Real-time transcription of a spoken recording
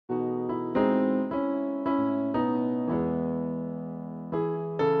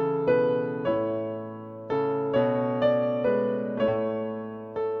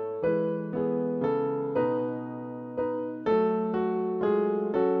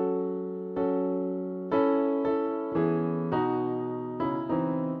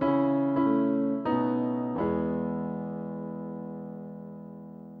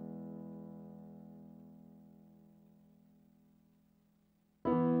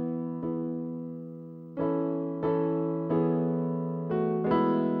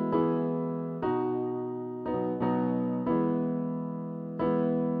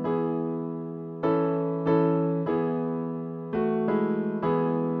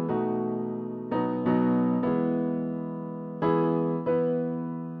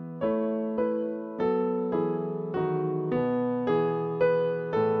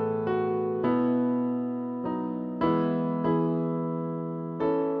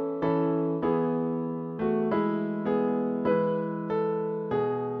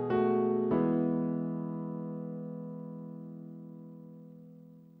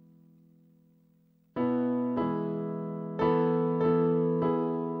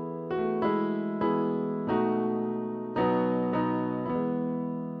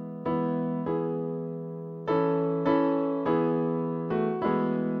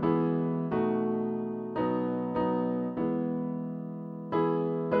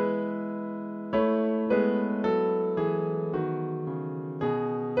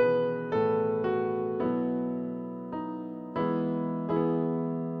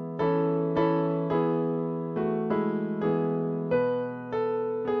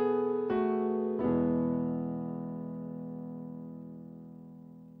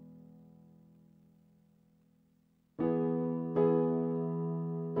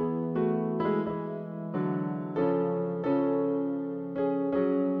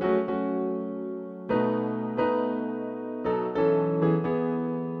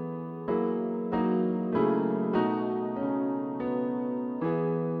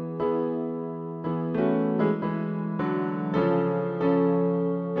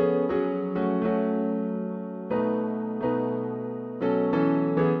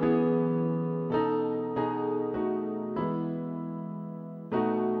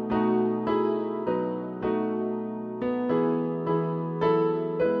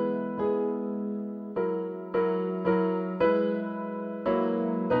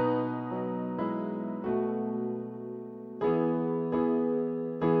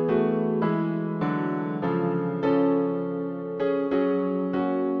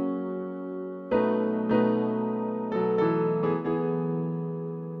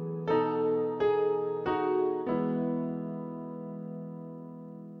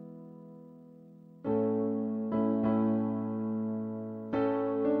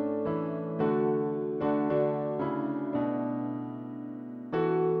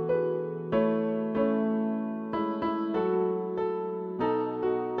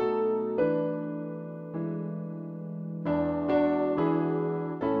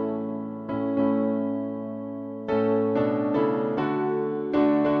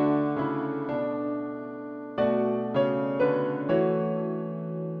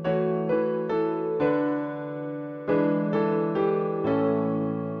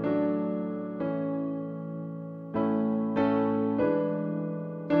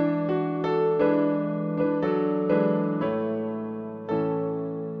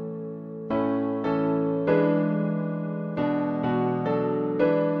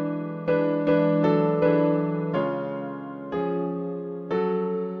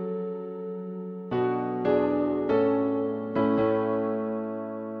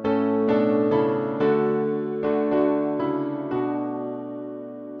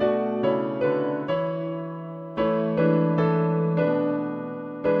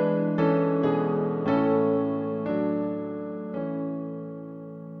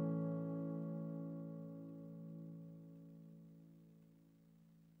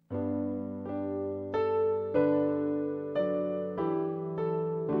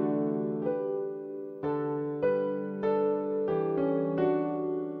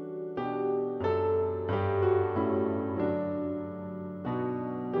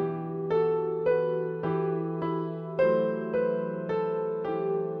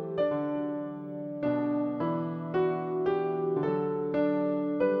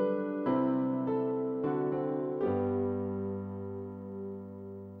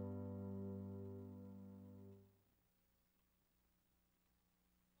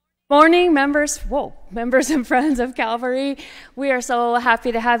Morning, members and friends of Calvary. We are so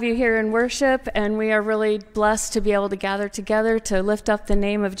happy to have you here in worship, and we are really blessed to be able to gather together to lift up the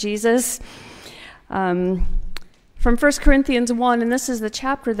name of Jesus. From 1 Corinthians 1, and this is the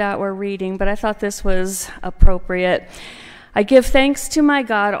chapter that we're reading, but I thought this was appropriate. I give thanks to my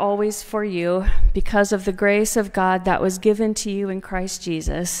God always for you, because of the grace of God that was given to you in Christ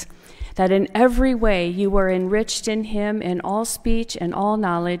Jesus, that in every way you were enriched in him in all speech and all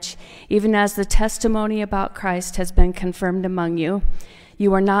knowledge, even as the testimony about Christ has been confirmed among you.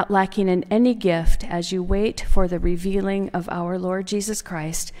 You are not lacking in any gift as you wait for the revealing of our Lord Jesus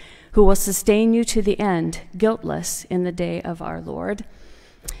Christ, who will sustain you to the end, guiltless in the day of our Lord.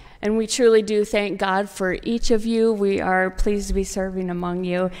 And we truly do thank God for each of you. We are pleased to be serving among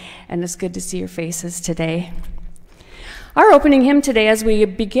you, and it's good to see your faces today. Our opening hymn today, as we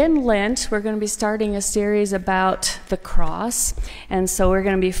begin Lent, we're going to be starting a series about the cross. And so we're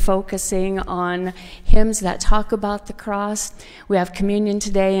going to be focusing on hymns that talk about the cross. We have communion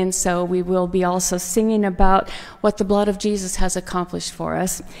today, and so we will be also singing about what the blood of Jesus has accomplished for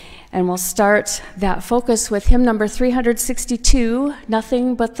us. And we'll start that focus with hymn number 362,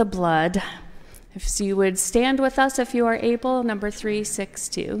 Nothing But the Blood. If you would stand with us if you are able, number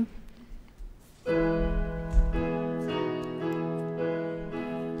 362.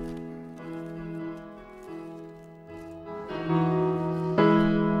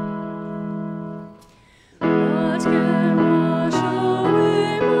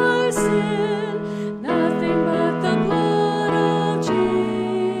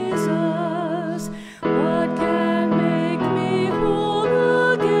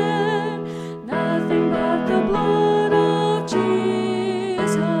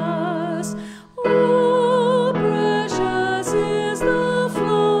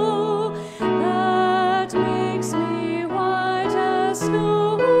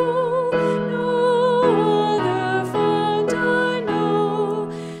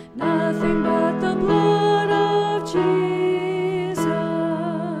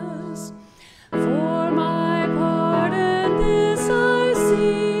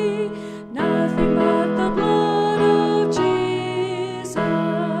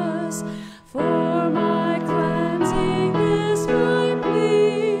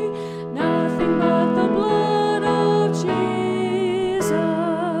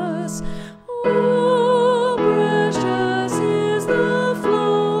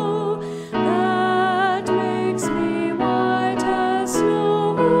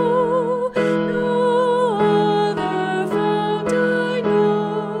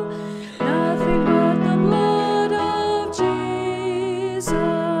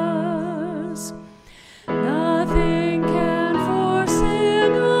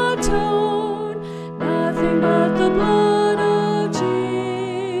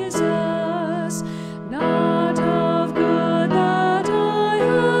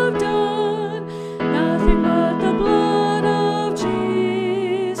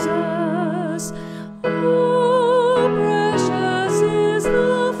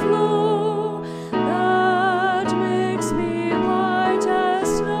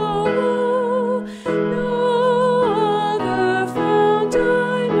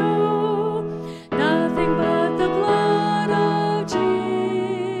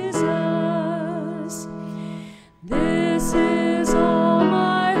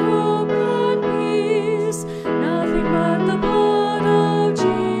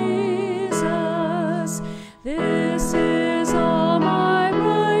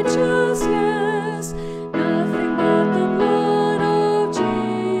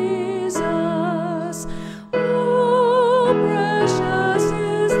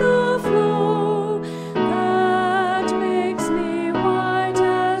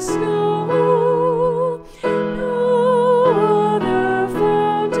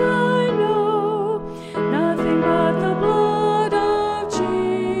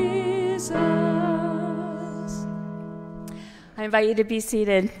 I invite you to be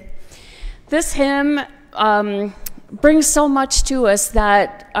seated. This hymn brings so much to us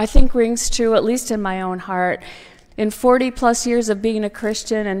that I think rings true, at least in my own heart. In 40 plus years of being a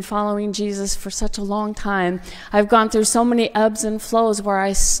Christian and following Jesus for such a long time, I've gone through so many ebbs and flows where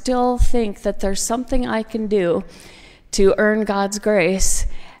I still think that there's something I can do to earn God's grace.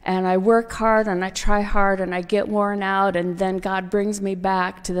 And I work hard and I try hard and I get worn out, and then God brings me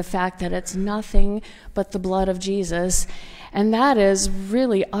back to the fact that it's nothing but the blood of Jesus. And that is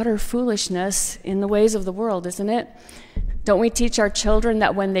really utter foolishness in the ways of the world, isn't it? Don't we teach our children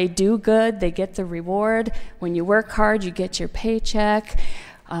that when they do good, they get the reward? When you work hard, you get your paycheck.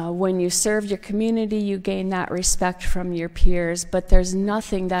 When you serve your community, you gain that respect from your peers, but there's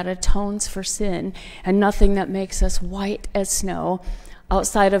nothing that atones for sin and nothing that makes us white as snow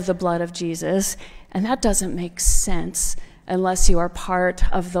outside of the blood of Jesus. And that doesn't make sense unless you are part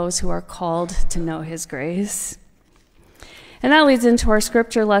of those who are called to know his grace. And that leads into our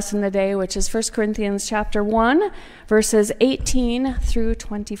scripture lesson today, which is 1 Corinthians chapter 1, verses 18 through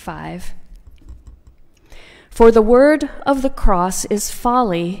 25. For the word of the cross is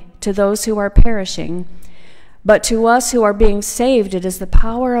folly to those who are perishing, but to us who are being saved it is the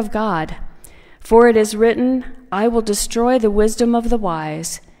power of God. For it is written, I will destroy the wisdom of the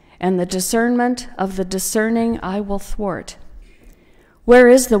wise, and the discernment of the discerning I will thwart. Where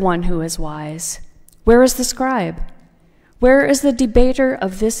is the one who is wise? Where is the scribe? Where is the debater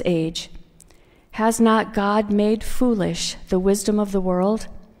of this age? Has not God made foolish the wisdom of the world?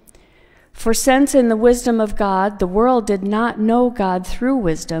 For since in the wisdom of God the world did not know God through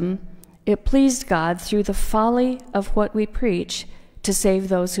wisdom, it pleased God through the folly of what we preach to save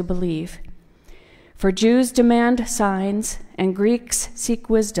those who believe. For Jews demand signs and Greeks seek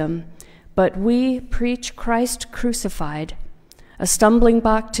wisdom, but we preach Christ crucified, a stumbling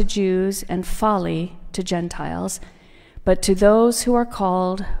block to Jews and folly to Gentiles. But to those who are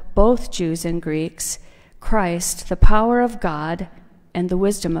called, both Jews and Greeks, Christ, the power of God and the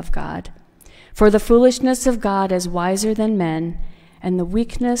wisdom of God. For the foolishness of God is wiser than men, and the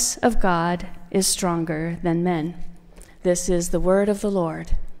weakness of God is stronger than men. This is the word of the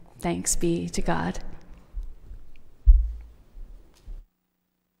Lord. Thanks be to God.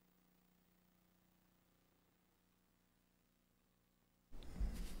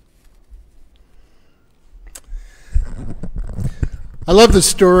 I love the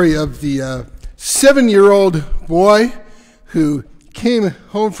story of the 7-year-old boy who came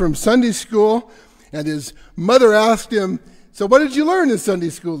home from Sunday school, and his mother asked him, so what did you learn in Sunday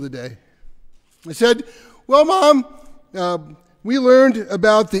school today? He said, well, Mom, we learned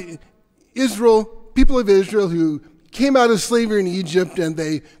about the people of Israel who came out of slavery in Egypt, and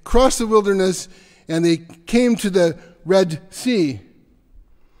they crossed the wilderness, and they came to the Red Sea.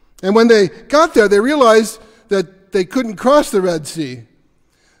 And when they got there, they realized that they couldn't cross the Red Sea.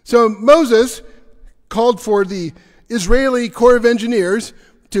 So Moses called for the Israeli Corps of Engineers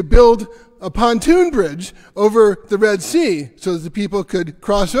to build a pontoon bridge over the Red Sea so that the people could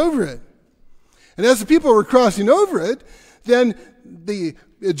cross over it. And as the people were crossing over it, then the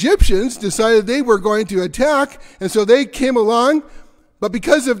Egyptians decided they were going to attack, and so they came along, but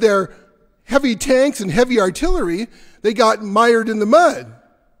because of their heavy tanks and heavy artillery, they got mired in the mud.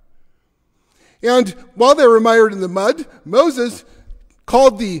 And while they were mired in the mud, Moses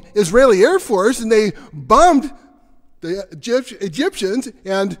called the Israeli Air Force, and they bombed the Egyptians,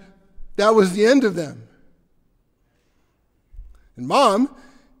 and that was the end of them. And Mom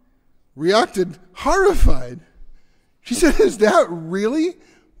reacted horrified. She said, is that really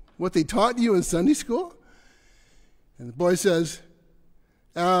what they taught you in Sunday school? And the boy says,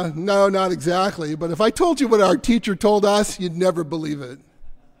 no, not exactly, but if I told you what our teacher told us, you'd never believe it.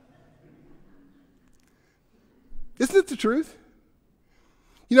 Isn't it the truth?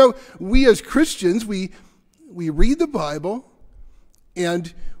 You know, we as Christians, we read the Bible,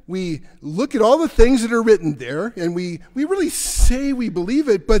 and we look at all the things that are written there, and we really say we believe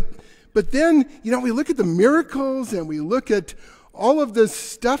it, but then, you know, we look at the miracles, and we look at all of this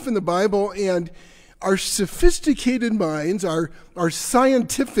stuff in the Bible, and our sophisticated minds, our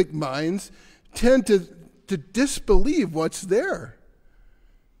scientific minds, tend to disbelieve what's there.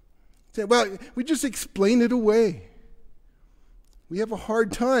 Say, well, we just explain it away. We have a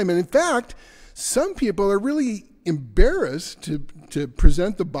hard time. And in fact, some people are really embarrassed to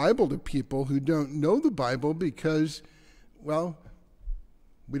present the Bible to people who don't know the Bible because, well,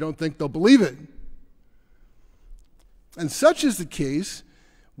 we don't think they'll believe it. And such is the case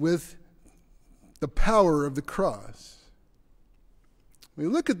with the power of the cross. When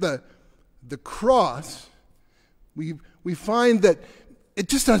we look at the cross, we find that it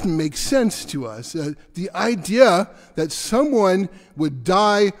just doesn't make sense to us. The idea that someone would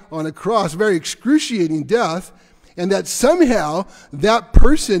die on a cross, a very excruciating death, and that somehow that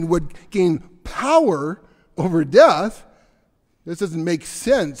person would gain power over death, this doesn't make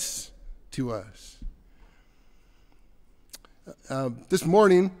sense to us. This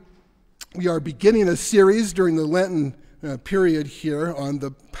morning, we are beginning a series during the Lenten period here on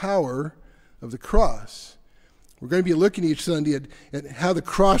the power of the cross. We're going to be looking each Sunday at how the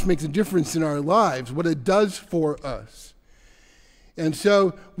cross makes a difference in our lives, what it does for us. And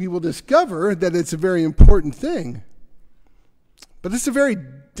so we will discover that it's a very important thing. But it's a very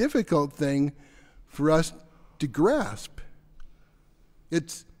difficult thing for us to grasp.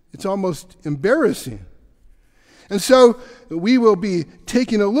 It's almost embarrassing. And so we will be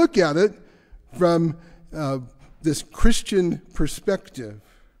taking a look at it from this Christian perspective.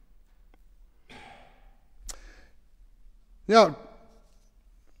 Now,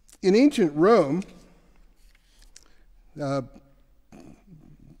 in ancient Rome, the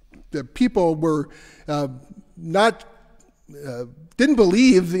people were didn't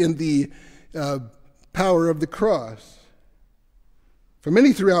believe in the power of the cross. For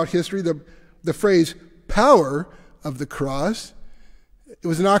many throughout history, the phrase power of the cross, it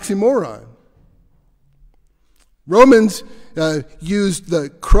was an oxymoron. Romans used the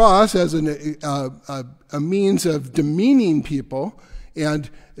cross as a means of demeaning people and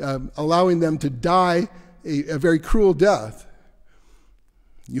allowing them to die a very cruel death.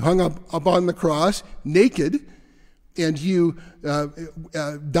 You hung up on the cross naked, and you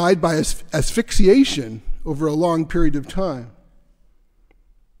died by asphyxiation over a long period of time.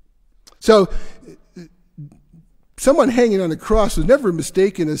 So someone hanging on a cross was never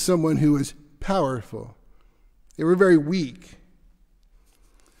mistaken as someone who was powerful. They were very weak.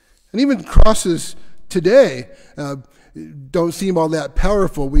 And even crosses today don't seem all that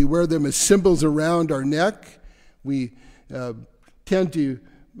powerful. We wear them as symbols around our neck. We tend to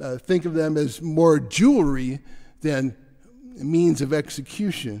think of them as more jewelry than means of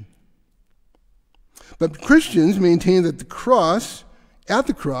execution. But Christians maintain that at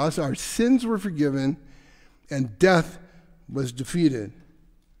the cross, our sins were forgiven and death was defeated.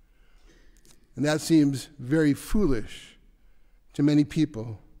 And that seems very foolish to many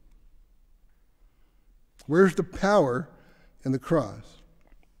people. Where's the power in the cross?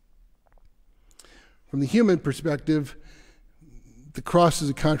 From the human perspective, the cross is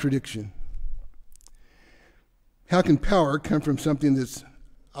a contradiction. How can power come from something that's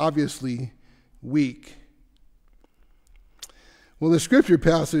obviously weak? Well, the scripture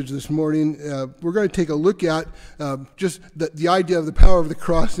passage this morning, we're going to take a look at just the idea of the power of the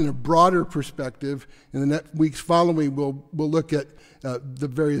cross in a broader perspective. In the next weeks following, we'll look at the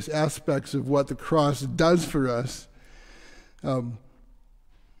various aspects of what the cross does for us. And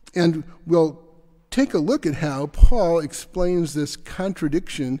we'll take a look at how Paul explains this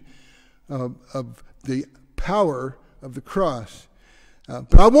contradiction of the power of the cross.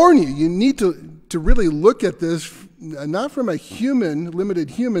 But I'll warn you, you need to really look at this not from a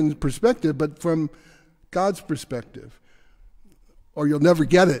limited human perspective, but from God's perspective. Or you'll never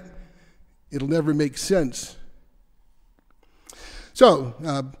get it. It'll never make sense. So,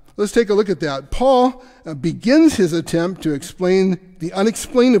 let's take a look at that. Paul begins his attempt to explain the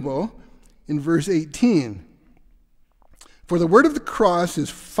unexplainable in verse 18. For the word of the cross is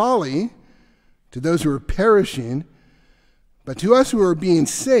folly to those who are perishing, but to us who are being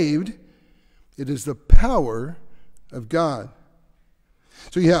saved, it is the power of God.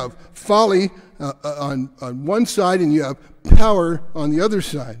 So you have folly on one side, and you have power on the other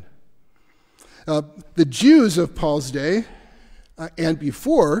side. The Jews of Paul's day and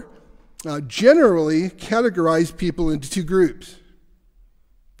before generally categorized people into two groups.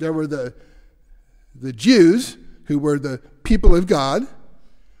 There were the Jews, who were the people of God,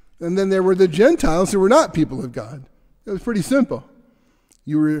 and then there were the Gentiles, who were not people of God. It was pretty simple.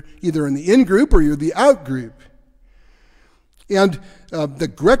 You were either in the in group or you're the out group. And the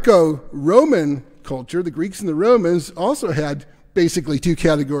Greco-Roman culture, the Greeks and the Romans, also had basically two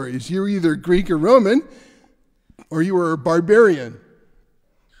categories. You were either Greek or Roman, or you were a barbarian.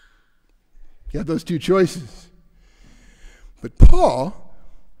 You had those two choices. But Paul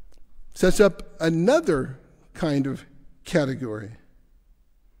sets up another kind of category.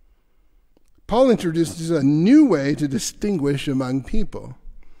 Paul introduces a new way to distinguish among people.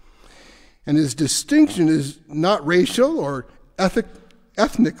 And his distinction is not racial or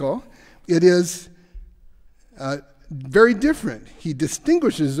ethnical. It is very different. He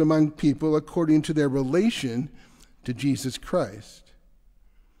distinguishes among people according to their relation to Jesus Christ.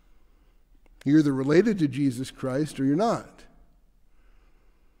 You're either related to Jesus Christ or you're not.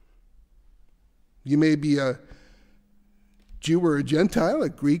 You may be a Jew or a Gentile, a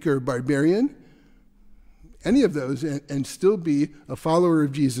Greek or a barbarian, any of those, and still be a follower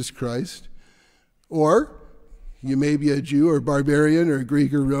of Jesus Christ. Or you may be a Jew or a barbarian or a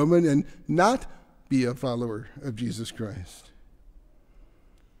Greek or Roman and not be a follower of Jesus Christ.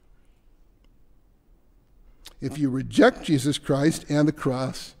 If you reject Jesus Christ and the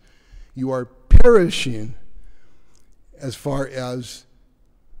cross, you are perishing as far as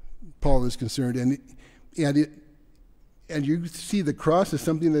Paul is concerned. And you see the cross as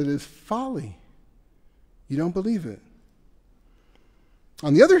something that is folly. You don't believe it.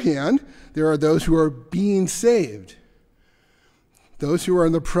 On the other hand, there are those who are being saved. those who are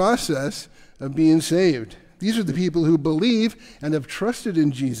in the process of being saved. These are the people who believe and have trusted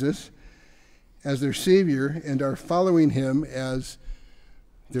in Jesus as their Savior and are following him as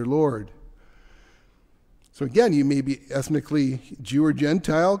their Lord. So again, you may be ethnically Jew or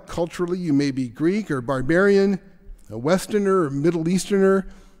Gentile. Culturally, you may be Greek or barbarian, a Westerner or Middle Easterner.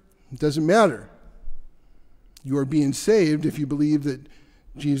 It doesn't matter. You are being saved if you believe that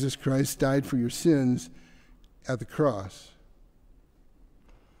Jesus Christ died for your sins at the cross.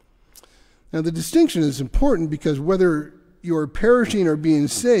 Now, the distinction is important because whether you are perishing or being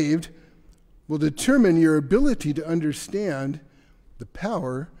saved will determine your ability to understand the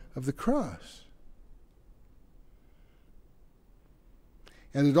power of the cross.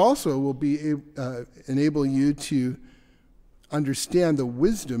 And it also will enable you to understand the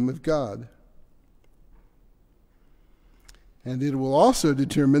wisdom of God. And it will also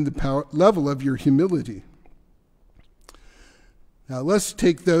determine the level of your humility. Now, let's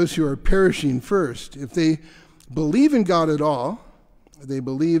take those who are perishing first. If they believe in God at all, they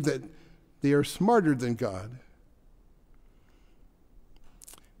believe that they are smarter than God.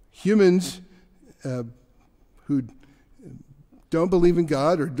 Humans who don't believe in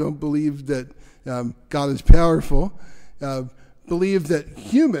God or don't believe that God is powerful believe that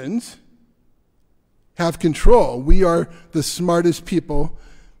humans have control. We are the smartest people,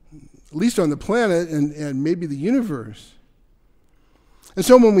 at least on the planet and maybe the universe. And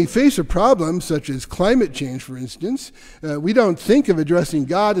so when we face a problem, such as climate change, for instance, we don't think of addressing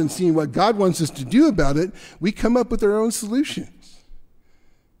God and seeing what God wants us to do about it. We come up with our own solutions.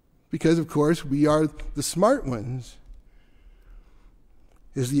 Because, of course, we are the smart ones.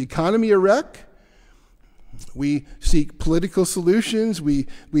 Is the economy a wreck? We seek political solutions. We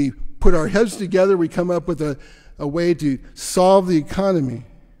put our heads together. We come up with a way to solve the economy.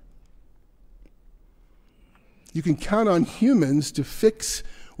 You can count on humans to fix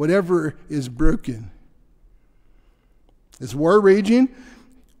whatever is broken. Is war raging?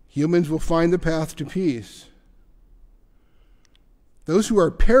 Humans will find the path to peace. Those who are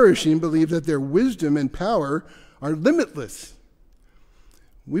perishing believe that their wisdom and power are limitless.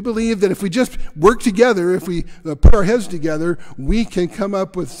 We believe that if we just work together, if we put our heads together, we can come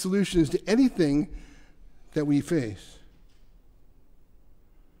up with solutions to anything that we face.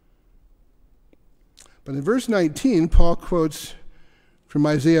 But in verse 19, Paul quotes from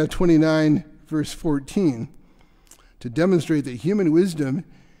Isaiah 29, verse 14, to demonstrate that human wisdom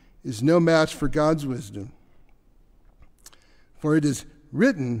is no match for God's wisdom. For it is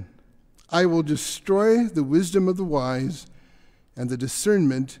written, I will destroy the wisdom of the wise, and the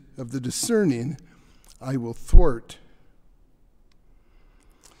discernment of the discerning I will thwart.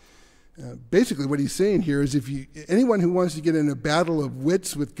 Basically what he's saying here is anyone who wants to get in a battle of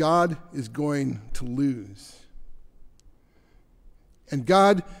wits with God is going to lose. And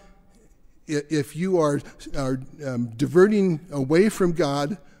God, if you are diverting away from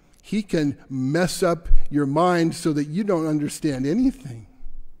God, he can mess up your mind so that you don't understand anything.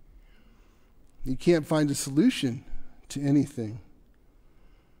 You can't find a solution to anything.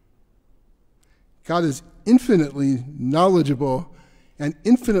 God is infinitely knowledgeable and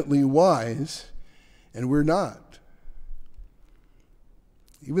infinitely wise, and we're not.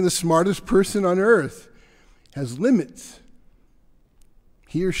 Even the smartest person on earth has limits.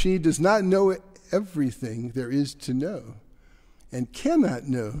 He or she does not know everything there is to know and cannot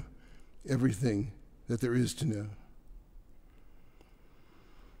know everything that there is to know.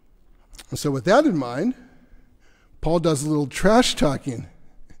 And so with that in mind, Paul does a little trash talking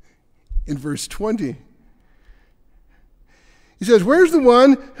in verse 20. He says, where's the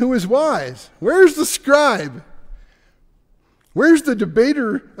one who is wise? Where's the scribe? Where's the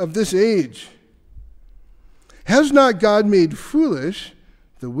debater of this age? Has not God made foolish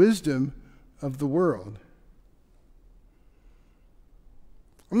the wisdom of the world?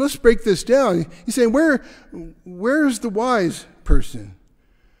 And let's break this down. He's saying, where's the wise person?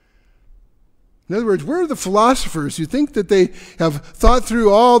 In other words, where are the philosophers who think that they have thought through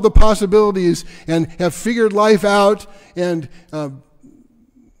all the possibilities and have figured life out and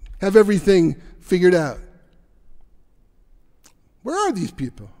have everything figured out? Where are these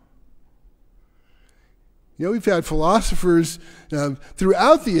people? You know, we've had philosophers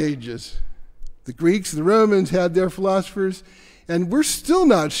throughout the ages. The Greeks, the Romans had their philosophers, and we're still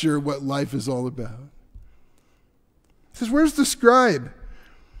not sure what life is all about. He says, where's the scribe?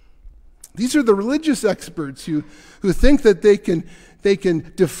 These are the religious experts who think that they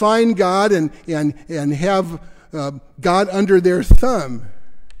can define God and have God under their thumb.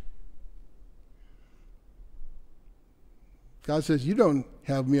 God says, you don't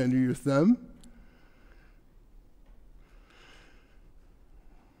have me under your thumb.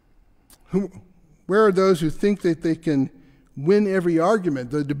 Where are those who think that they can win every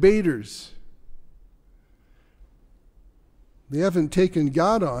argument, the debaters? They haven't taken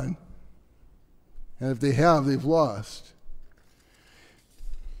God on, and if they have, they've lost.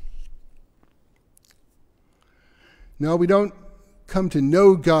 No, we don't come to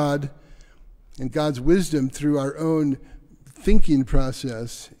know God and God's wisdom through our own thinking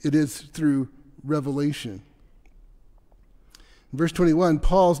process. It is through revelation. In verse 21,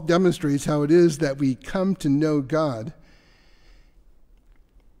 Paul demonstrates how it is that we come to know God.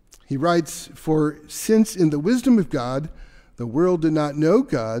 He writes, "For since in the wisdom of God, the world did not know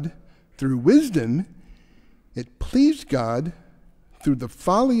God, through wisdom, it pleased God through the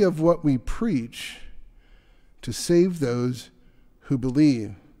folly of what we preach to save those who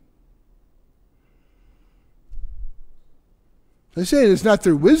believe." I say it's not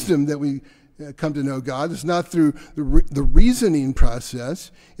through wisdom that we come to know God. It's not through the reasoning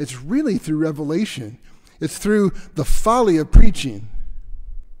process. It's really through revelation. It's through the folly of preaching.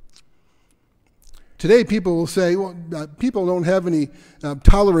 Today, people will say, well, people don't have any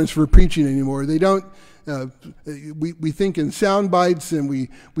tolerance for preaching anymore. They don't. We think in sound bites, and we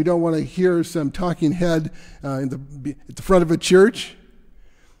don't want to hear some talking head at the front of a church.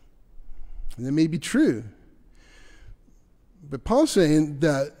 And that may be true. But Paul's saying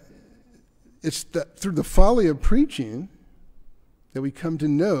that it's through the folly of preaching that we come to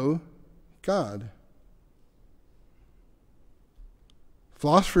know God.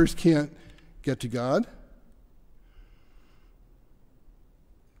 Philosophers can't get to God.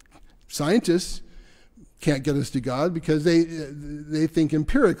 Scientists can't get us to God because they think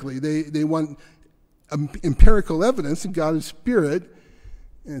empirically. They want empirical evidence, and God is spirit.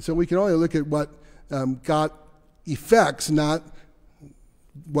 And so we can only look at what God effects, not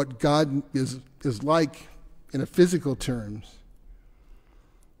what God is like in a physical terms.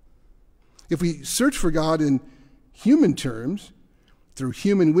 If we search for God in human terms, through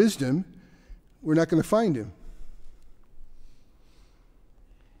human wisdom, we're not going to find him.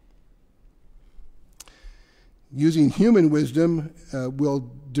 Using human wisdom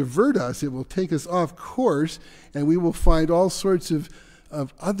will divert us. It will take us off course, and we will find all sorts of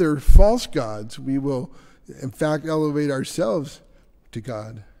other false gods. We will, in fact, elevate ourselves to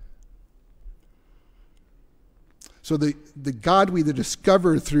God. So the God we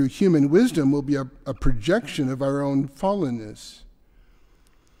discover through human wisdom will be a projection of our own fallenness.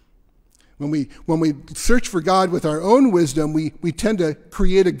 When we search for God with our own wisdom, we tend to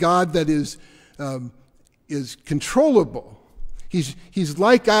create a God that is controllable. He's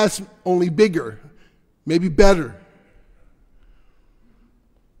like us, only bigger, maybe better.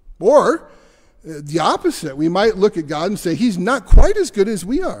 Or the opposite. We might look at God and say, he's not quite as good as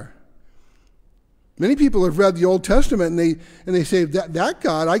we are. Many people have read the Old Testament and they say that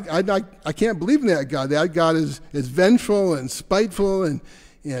God, I can't believe in that God. That God is vengeful and spiteful and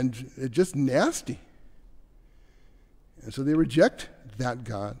just nasty. And so they reject that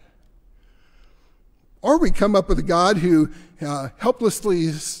God. Or we come up with a God who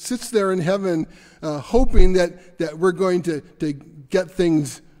helplessly sits there in heaven hoping that we're going to get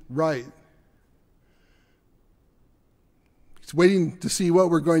things right. He's waiting to see what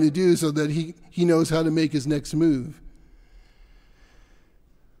we're going to do so that he knows how to make his next move.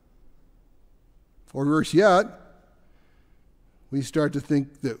 Or worse yet, we start to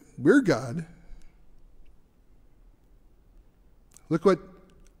think that we're God. Look what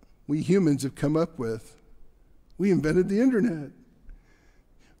we humans have come up with. We invented the internet.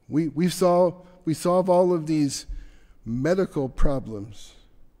 We solve all of these medical problems.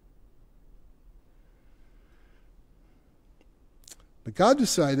 But God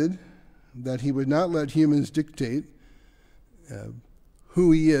decided that he would not let humans dictate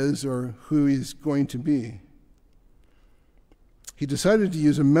who he is or who he's going to be. He decided to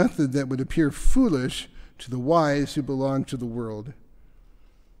use a method that would appear foolish to the wise who belong to the world.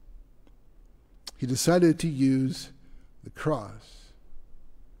 He decided to use the cross.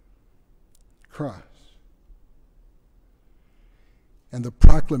 Cross. And the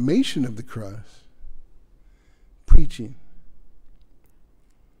proclamation of the cross. Preaching.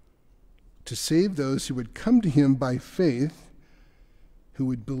 To save those who would come to him by faith, who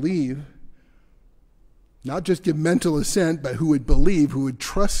would believe, not just give mental assent, but who would believe, who would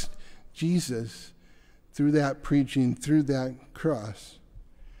trust Jesus through that preaching, through that cross.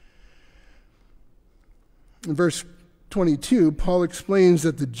 In verse 22, Paul explains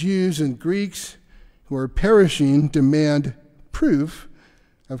that the Jews and Greeks who are perishing demand proof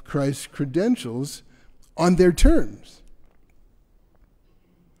of Christ's credentials on their terms.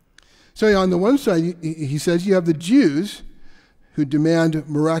 So on the one side, he says you have the Jews who demand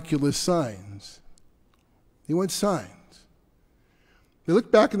miraculous signs. They want signs. They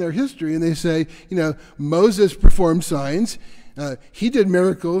look back in their history and they say, Moses performed signs. He did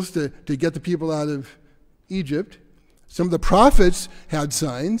miracles to get the people out of Egypt. Some of the prophets had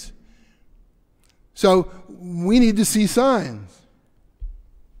signs. So we need to see signs.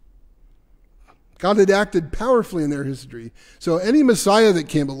 God had acted powerfully in their history. So any Messiah that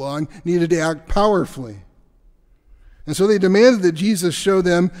came along needed to act powerfully. And so they demanded that Jesus show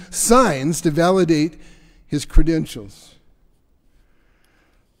them signs to validate his credentials.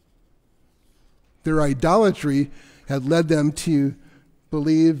 Their idolatry had led them to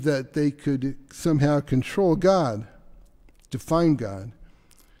believe that they could somehow control God, define God.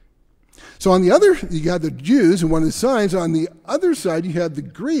 So on the other, you had the Jews who wanted signs. On the other side, you had the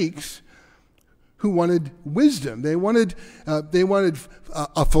Greeks who wanted wisdom. They wanted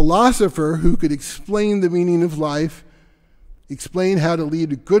a philosopher who could explain the meaning of life, explain how to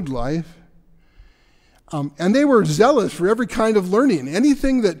lead a good life. And they were zealous for every kind of learning.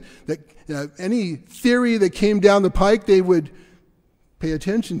 Anything any theory that came down the pike, they would pay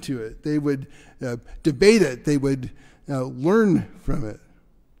attention to it. They would debate it. They would learn from it.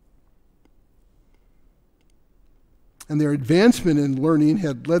 And their advancement in learning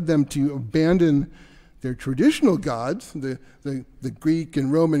had led them to abandon their traditional gods, the Greek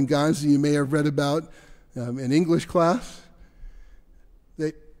and Roman gods that you may have read about in English class.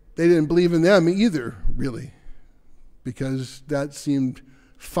 They didn't believe in them either, really, because that seemed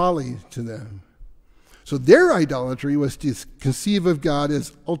folly to them. So their idolatry was to conceive of God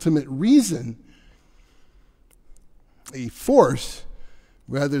as ultimate reason, a force,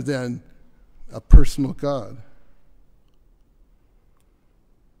 rather than a personal God.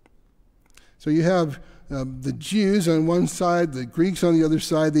 So you have the Jews on one side, the Greeks on the other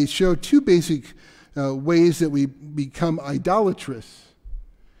side. They show two basic ways that we become idolatrous.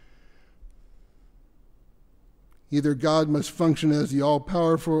 Either God must function as the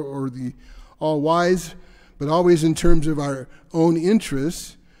all-powerful or the all-wise, but always in terms of our own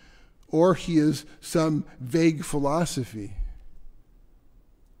interests, or he is some vague philosophy.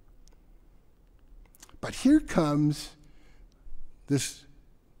 But here comes this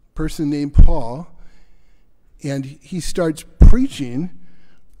person named Paul, and he starts preaching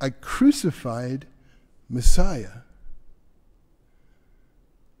a crucified Messiah.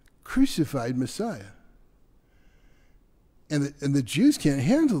 Crucified Messiah. And the Jews can't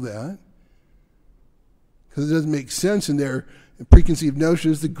handle that because it doesn't make sense in their preconceived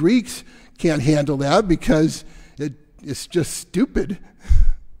notions. The Greeks can't handle that because it's just stupid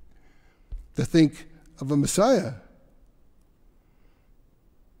to think of a Messiah.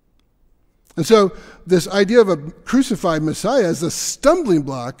 And so this idea of a crucified Messiah is a stumbling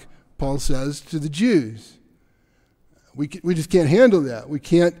block, Paul says, to the Jews. We just can't handle that. We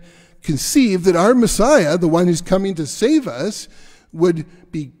can't conceive that our Messiah, the one who's coming to save us, would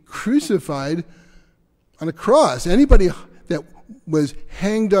be crucified on a cross. Anybody that was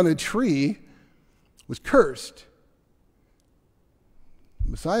hanged on a tree was cursed.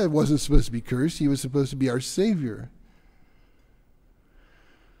 The Messiah wasn't supposed to be cursed. He was supposed to be our Savior.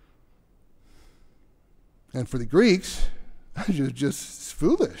 And for the Greeks, it was just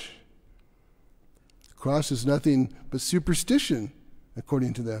foolish. The cross is nothing but superstition,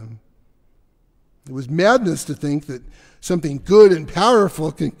 according to them. It was madness to think that something good and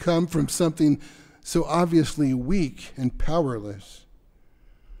powerful can come from something so obviously weak and powerless.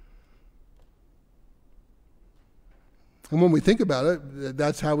 And when we think about it,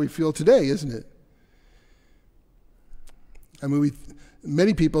 that's how we feel today, isn't it? I mean,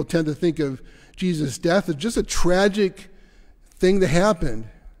 many people tend to think of Jesus' death as just a tragic thing that happened.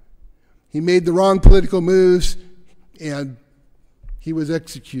 He made the wrong political moves, and he was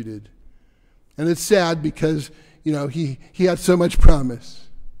executed. And it's sad because, he had so much promise.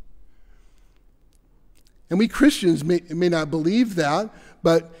 And we Christians may not believe that,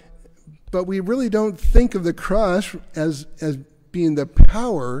 but we really don't think of the cross as being the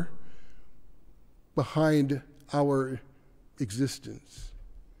power behind our existence.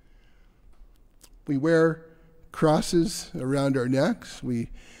 We wear crosses around our necks. We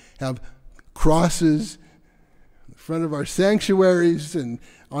have crosses in front of our sanctuaries and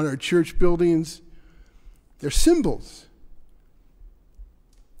on our church buildings. They're symbols.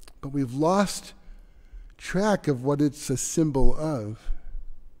 But we've lost track of what it's a symbol of.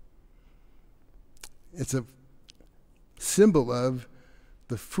 It's a symbol of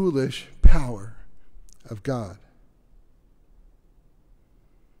the foolish power of God.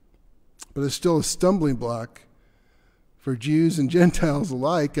 But it's still a stumbling block for Jews and Gentiles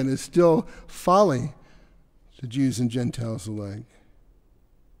alike, and it's still folly to Jews and Gentiles alike.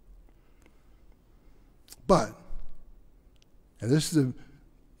 But, and this is a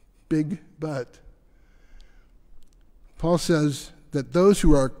big but, Paul says that those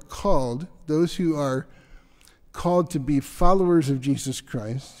who are called to be followers of Jesus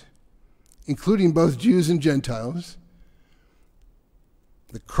Christ, including both Jews and Gentiles,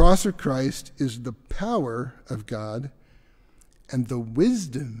 the cross of Christ is the power of God and the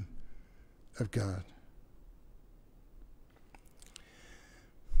wisdom of God.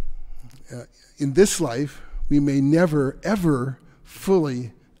 In this life, we may never, ever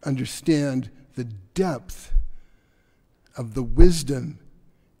fully understand the depth of the wisdom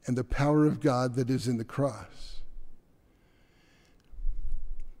and the power of God that is in the cross.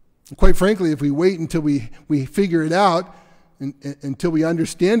 Quite frankly, if we wait until we figure it out, until we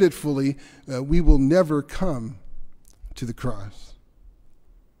understand it fully, we will never come to the cross.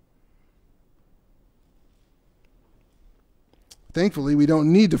 Thankfully, we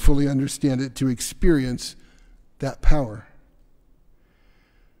don't need to fully understand it to experience that power.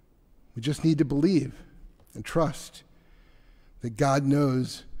 We just need to believe and trust that God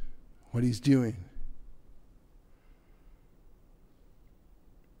knows what he's doing.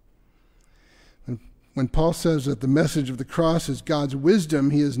 When Paul says that the message of the cross is God's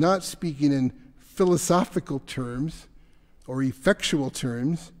wisdom, he is not speaking in philosophical terms or effectual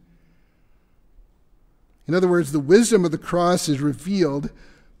terms. In other words, the wisdom of the cross is revealed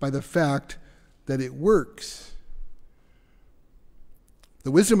by the fact that it works.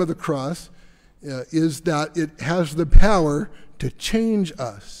 The wisdom of the cross is that it has the power to change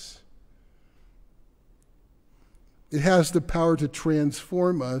us. It has the power to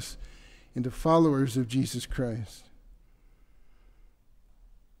transform us into followers of Jesus Christ.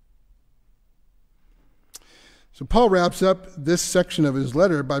 So Paul wraps up this section of his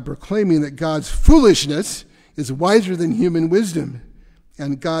letter by proclaiming that God's foolishness is wiser than human wisdom,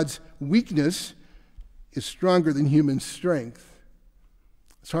 and God's weakness is stronger than human strength.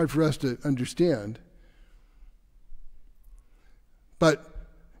 It's hard for us to understand. But,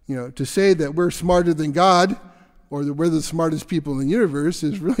 to say that we're smarter than God, or that we're the smartest people in the universe,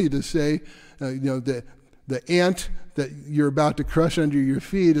 is really to say, the ant that you're about to crush under your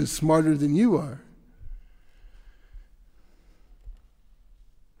feet is smarter than you are.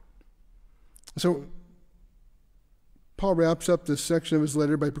 So, Paul wraps up this section of his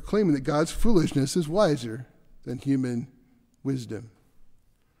letter by proclaiming that God's foolishness is wiser than human wisdom.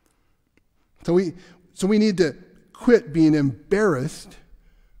 So we need to quit being embarrassed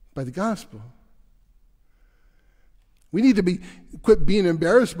by the gospel. We need to quit being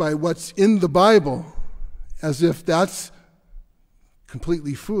embarrassed by what's in the Bible as if that's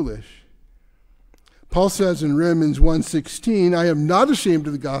completely foolish. Paul says in Romans 1:16, I am not ashamed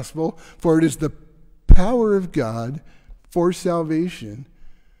of the gospel, for it is the power of God for salvation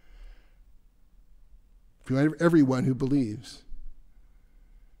for everyone who believes.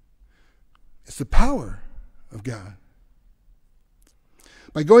 It's the power of God.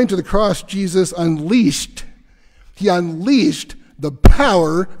 By going to the cross, Jesus unleashed the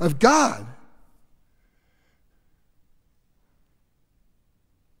power of God.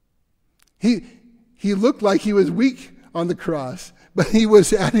 He looked like he was weak on the cross, but he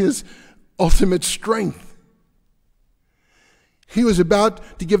was at his ultimate strength. He was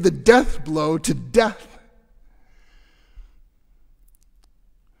about to give the death blow to death.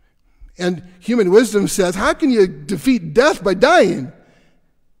 And human wisdom says, how can you defeat death by dying?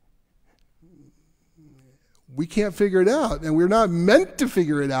 We can't figure it out, and we're not meant to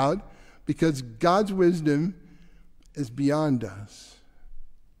figure it out because God's wisdom is beyond us.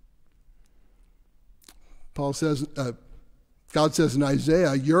 Paul says, God says in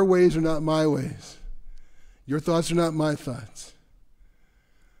Isaiah, your ways are not my ways. Your thoughts are not my thoughts.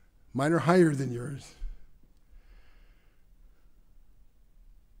 Mine are higher than yours.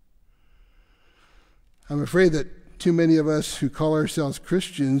 I'm afraid that too many of us who call ourselves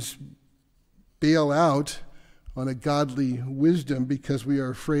Christians bail out on a godly wisdom because we are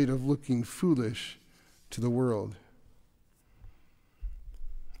afraid of looking foolish to the world.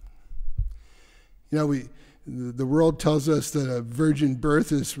 The world tells us that a virgin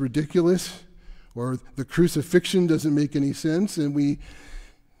birth is ridiculous, or the crucifixion doesn't make any sense, and we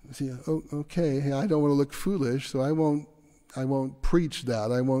say, oh, okay, I don't want to look foolish, so I won't preach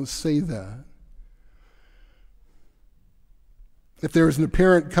that. I won't say that. If there is an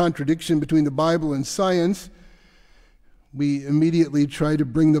apparent contradiction between the Bible and science, we immediately try to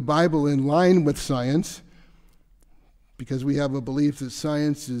bring the Bible in line with science because we have a belief that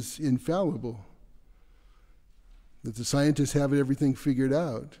science is infallible, that the scientists have everything figured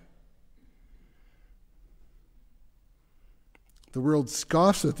out. The world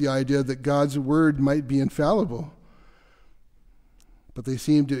scoffs at the idea that God's word might be infallible, but they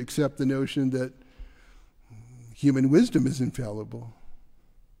seem to accept the notion that human wisdom is infallible.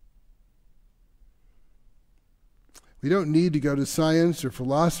 We don't need to go to science or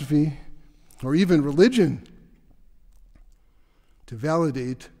philosophy or even religion to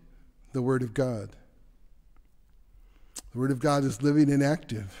validate the Word of God. The Word of God is living and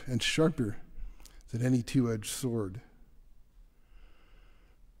active and sharper than any two-edged sword.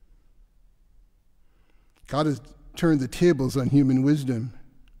 God has turned the tables on human wisdom.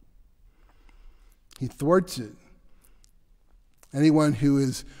 He thwarts it. Anyone who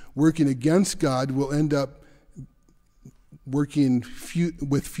is working against God will end up working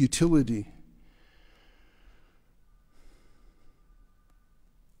with futility.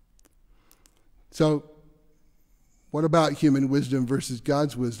 So, what about human wisdom versus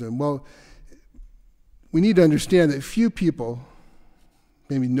God's wisdom? Well, we need to understand that few people,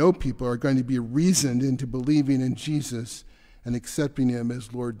 maybe no people, are going to be reasoned into believing in Jesus and accepting him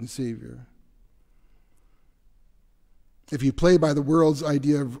as Lord and Savior. If you play by the world's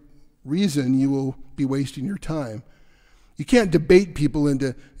idea of reason, you will be wasting your time. You can't debate people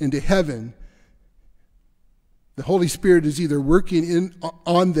into heaven. The Holy Spirit is either working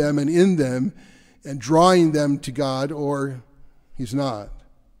on them and in them and drawing them to God, or he's not.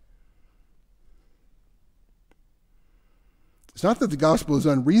 It's not that the gospel is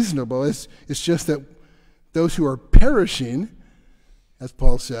unreasonable. It's just that those who are perishing, as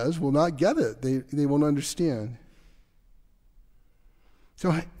Paul says, will not get it. They won't understand.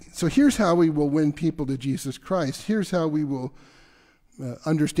 So here's how we will win people to Jesus Christ. Here's how we will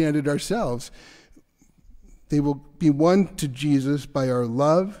understand it ourselves. They will be won to Jesus by our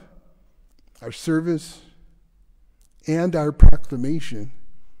love, our service, and our proclamation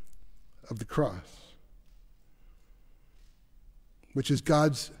of the cross, which is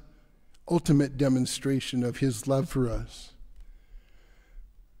God's ultimate demonstration of his love for us.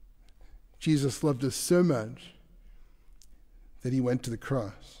 Jesus loved us so much that he went to the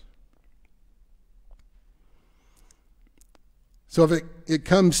cross. So if it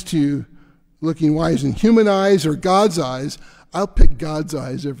comes to looking wise in human eyes or God's eyes, I'll pick God's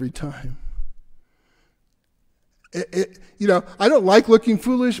eyes every time. I don't like looking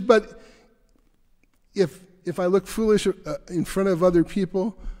foolish, but if I look foolish in front of other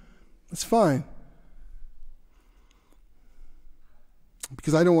people, that's fine.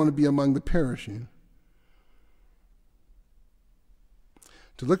 Because I don't want to be among the perishing.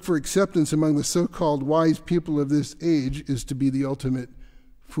 To look for acceptance among the so-called wise people of this age is to be the ultimate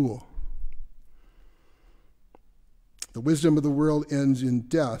fool. The wisdom of the world ends in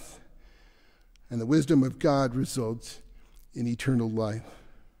death, and the wisdom of God results in eternal life.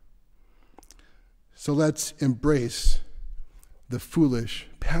 So let's embrace the foolish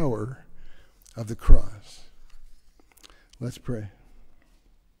power of the cross. Let's pray.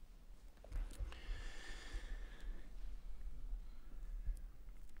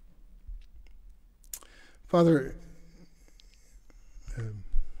 Father,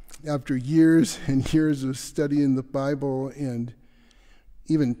 after years and years of studying the Bible and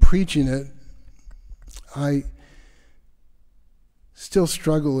even preaching it, I still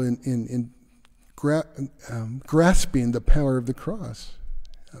struggle in grasping the power of the cross.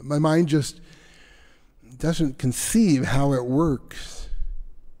 My mind just doesn't conceive how it works,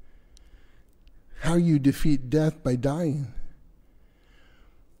 how you defeat death by dying.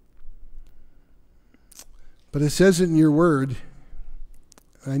 But it says it in your word.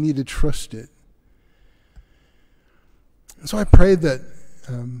 I need to trust it. So I pray that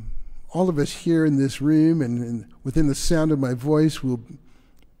all of us here in this room and within the sound of my voice will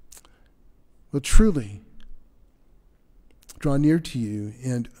truly draw near to you,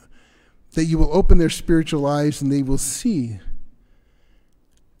 and that you will open their spiritual eyes and they will see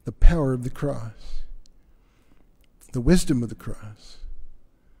the power of the cross, the wisdom of the cross.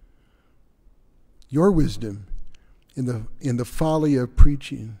 Your wisdom in the folly of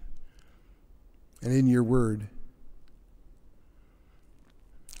preaching and in your word.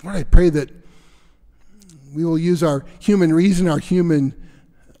 Lord, I pray that we will use our human reason, our human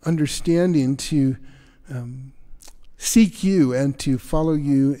understanding to seek you and to follow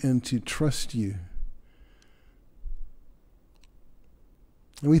you and to trust you.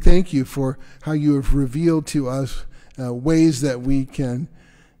 And we thank you for how you have revealed to us ways that we can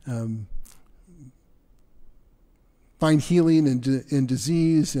find healing in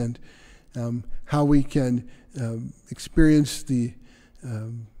disease, and how we can experience the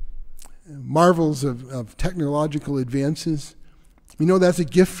marvels of technological advances. We know that's a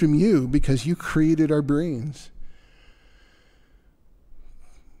gift from you because you created our brains.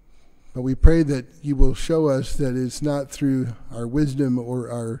 But we pray that you will show us that it's not through our wisdom or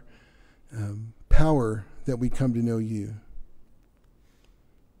our power that we come to know you.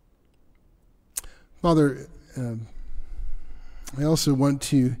 Father, I also want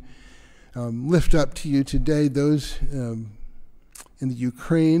to lift up to you today those in the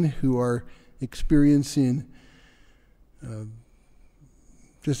Ukraine who are experiencing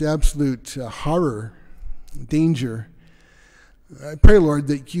just absolute horror, danger. I pray, Lord,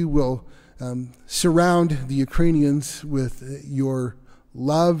 that you will surround the Ukrainians with your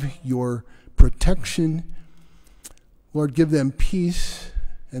love, your protection. Lord, give them peace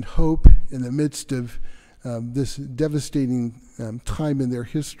and hope in the midst of this devastating time in their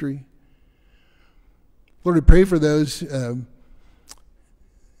history. Lord, I pray for those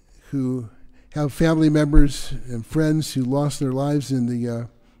who have family members and friends who lost their lives in the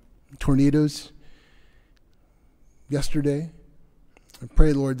tornadoes yesterday. I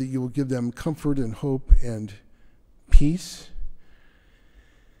pray, Lord, that you will give them comfort and hope and peace.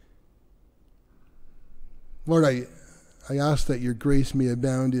 Lord, I ask that your grace may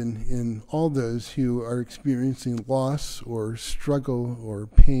abound in all those who are experiencing loss or struggle or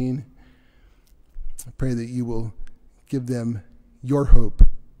pain. I pray that you will give them your hope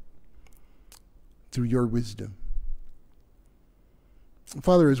through your wisdom.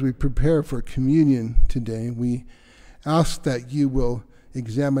 Father, as we prepare for communion today, we ask that you will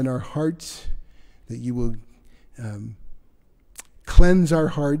examine our hearts, that you will cleanse our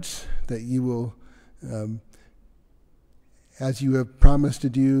hearts, that you will, as you have promised to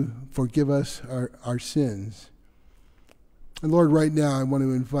do, forgive us our sins. And Lord, right now I want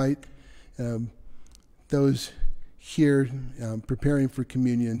to invite those here preparing for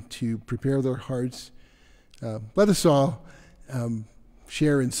communion to prepare their hearts. Let us all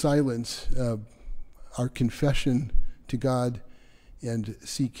share in silence our confession to God and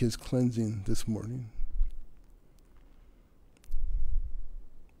seek his cleansing this morning.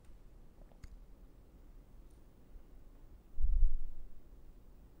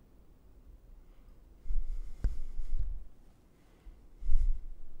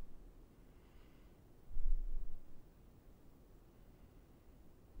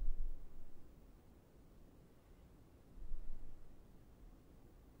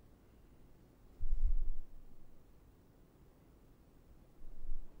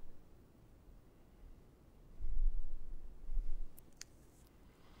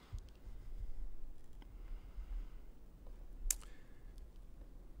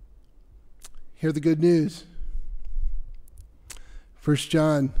 Hear the good news.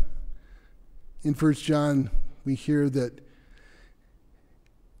 In 1 John, we hear that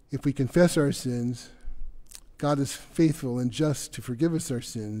if we confess our sins, God is faithful and just to forgive us our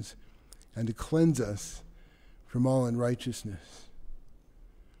sins and to cleanse us from all unrighteousness.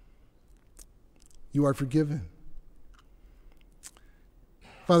 You are forgiven.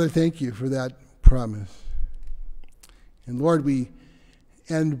 Father, thank you for that promise. And Lord, we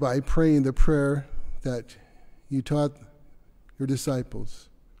end by praying the prayer that you taught your disciples.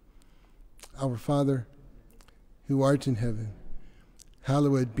 Our Father, who art in heaven,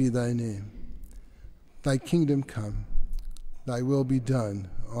 hallowed be thy name. Thy kingdom come, thy will be done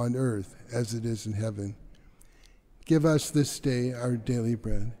on earth as it is in heaven. Give us this day our daily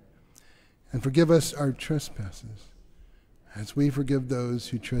bread, and forgive us our trespasses, as we forgive those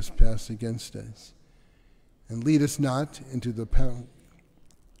who trespass against us. And lead us not into the power,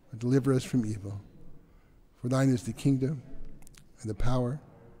 but deliver us from evil. For thine is the kingdom, and the power,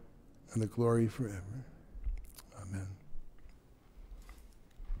 and the glory forever. Amen.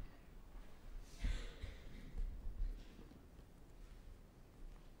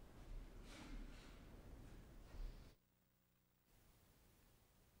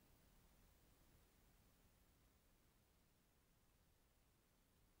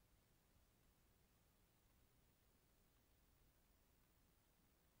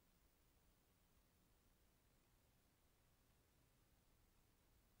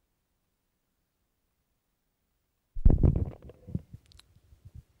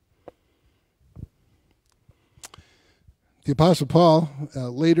 The Apostle Paul,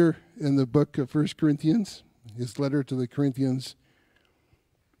 later in the book of 1 Corinthians, his letter to the Corinthians,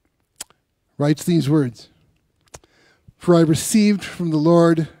 writes these words: "For I received from the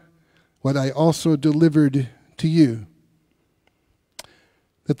Lord what I also delivered to you,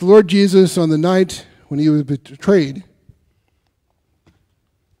 that the Lord Jesus, on the night when he was betrayed,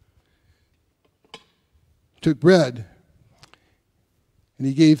 took bread, and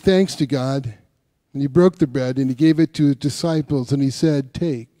he gave thanks to God. And he broke the bread, and he gave it to his disciples, and he said,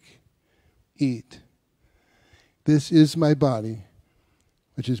 'Take, eat. This is my body,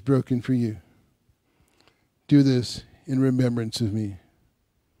 which is broken for you. Do this in remembrance of me.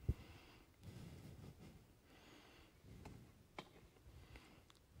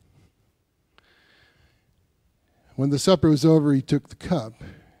 When the supper was over, he took the cup,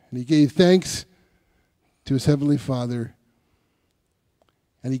 and he gave thanks to his heavenly Father,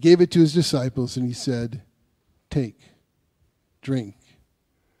 and he gave it to his disciples, and he said, "Take, drink.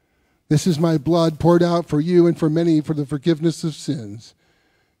 This is my blood poured out for you and for many for the forgiveness of sins.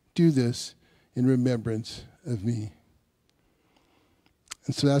 Do this in remembrance of me."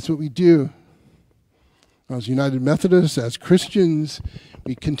 And so that's what we do. As United Methodists, as Christians,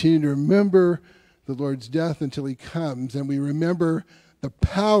 we continue to remember the Lord's death until he comes, and we remember the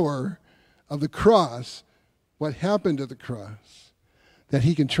power of the cross, what happened at the cross, that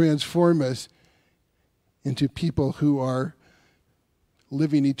he can transform us into people who are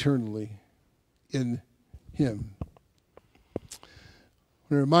living eternally in him. I want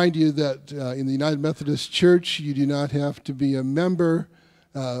to remind you that in the United Methodist Church, you do not have to be a member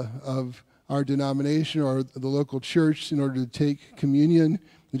of our denomination or the local church in order to take communion.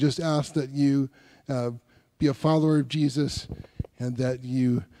 We just ask that you be a follower of Jesus and that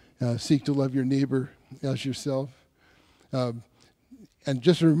you seek to love your neighbor as yourself. And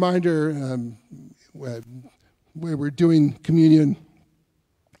just a reminder, where we're doing communion,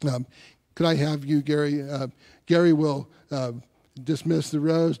 could I have you, Gary? Gary will dismiss the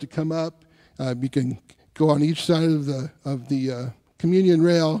rows to come up. You can go on each side of the communion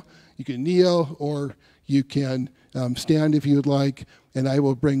rail. You can kneel, or you can stand if you would like, and I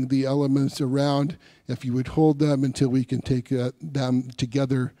will bring the elements around. If you would hold them until we can take them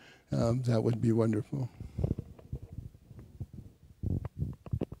together, that would be wonderful.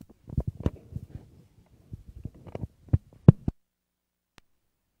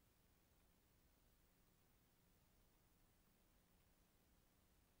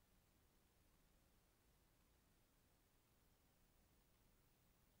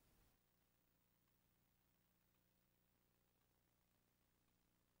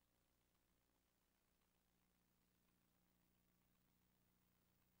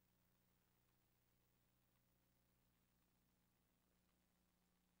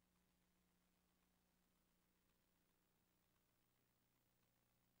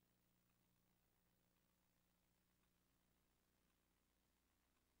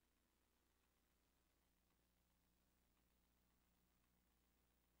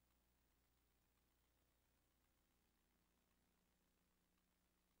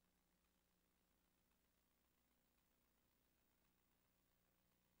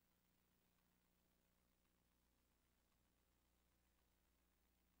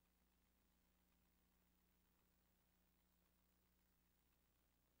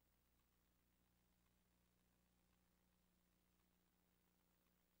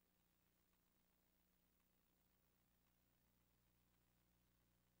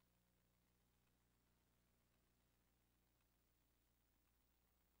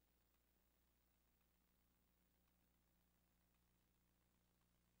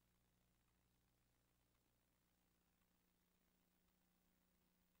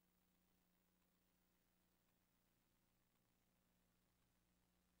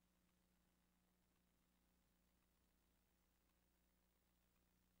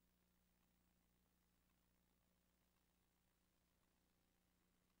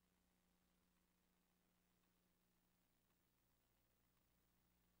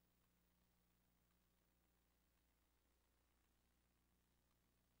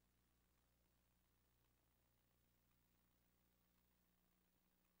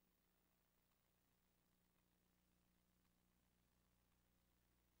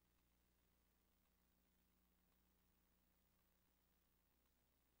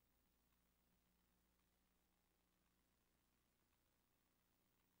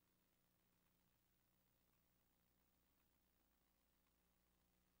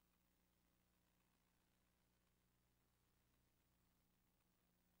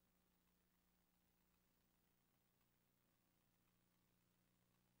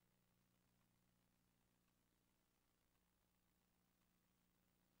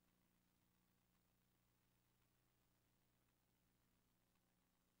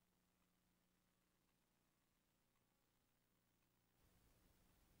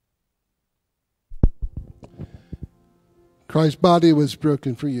 Christ's body was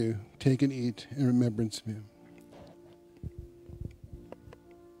broken for you. Take and eat in remembrance of him.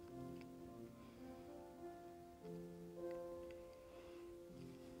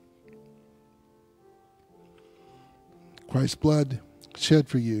 Christ's blood shed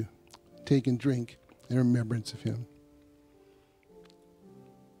for you. Take and drink in remembrance of him.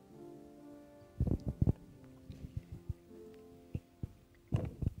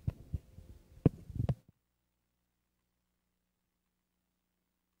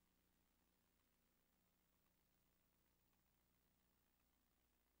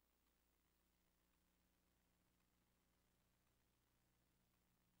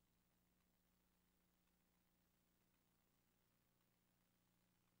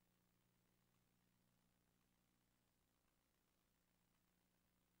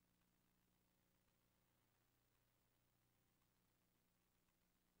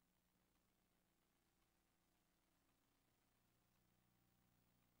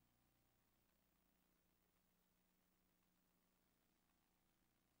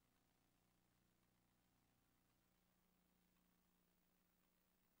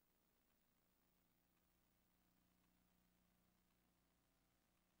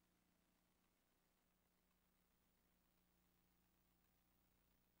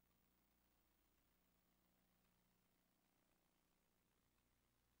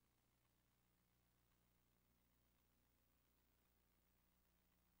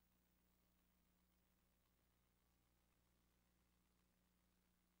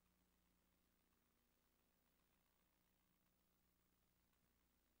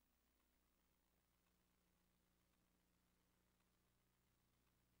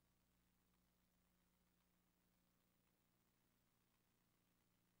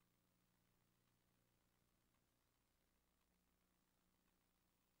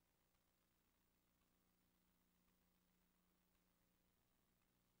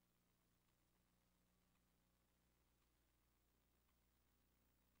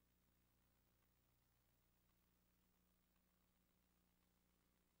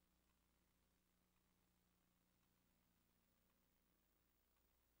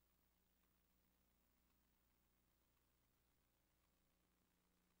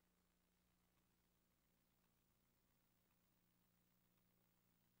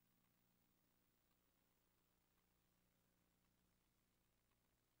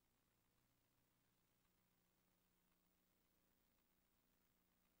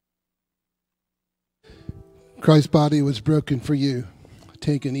 Christ's body was broken for you.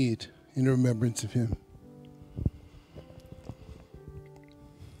 Take and eat in remembrance of him.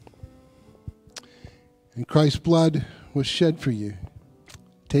 And Christ's blood was shed for you.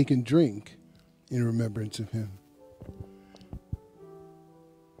 Take and drink in remembrance of him.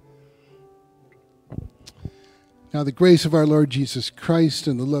 Now the grace of our Lord Jesus Christ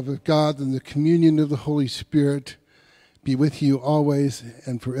and the love of God and the communion of the Holy Spirit be with you always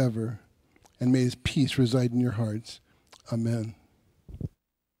and forever. And may his peace reside in your hearts. Amen.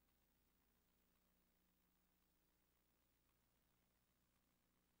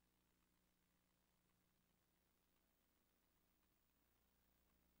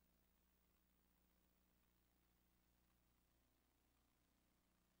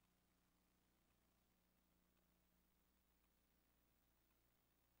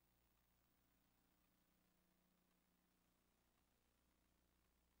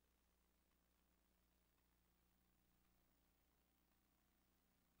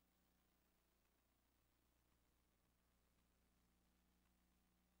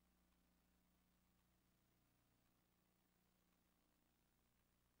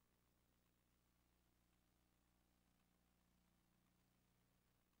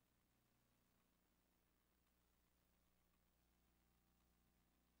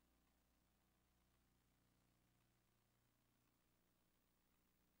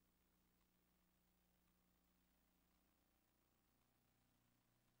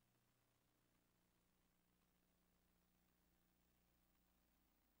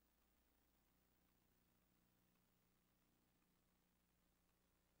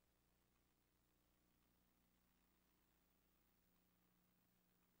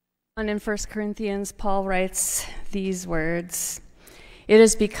 And in 1 Corinthians, Paul writes these words, "It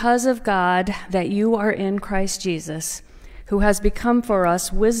is because of God that you are in Christ Jesus, who has become for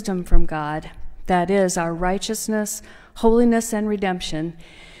us wisdom from God, that is, our righteousness, holiness, and redemption.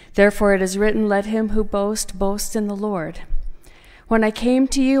 Therefore it is written, let him who boasts, boast in the Lord. When I came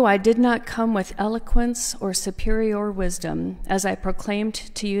to you, I did not come with eloquence or superior wisdom, as I proclaimed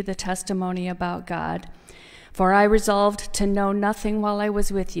to you the testimony about God. For I resolved to know nothing while I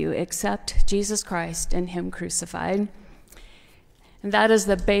was with you except Jesus Christ and him crucified." And that is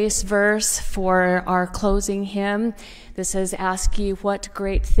the base verse for our closing hymn. This says, "Ask ye what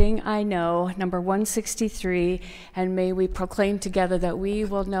great thing I know," number 163, and may we proclaim together that we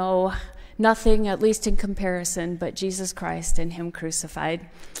will know nothing, at least in comparison, but Jesus Christ and him crucified.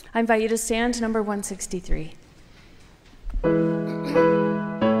 I invite you to stand, number 163.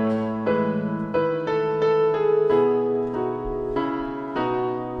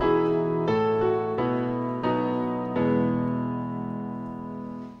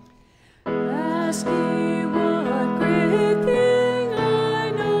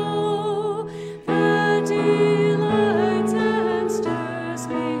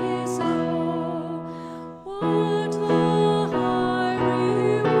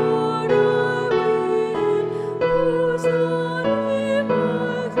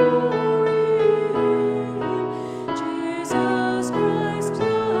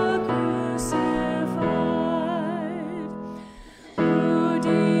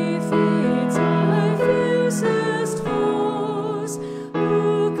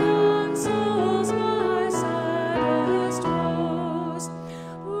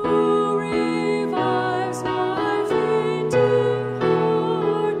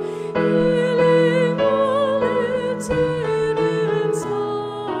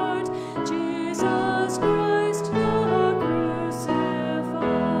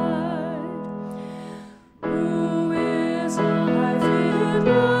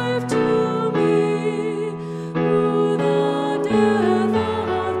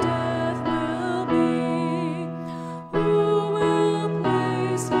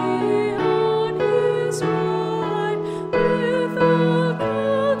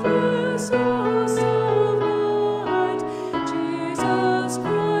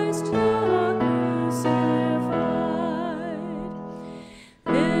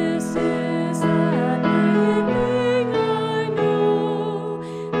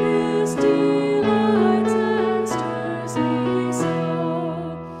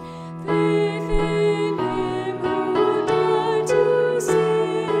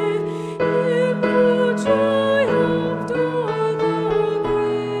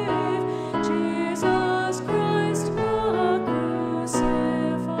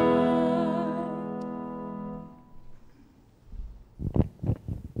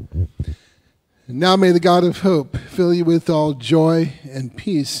 Now may the God of hope fill you with all joy and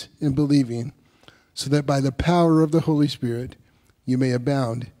peace in believing, so that by the power of the Holy Spirit you may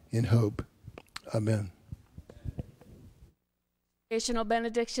abound in hope. Amen. Foundational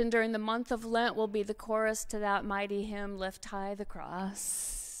benediction during the month of Lent will be the chorus to that mighty hymn, Lift High the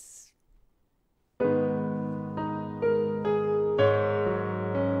Cross.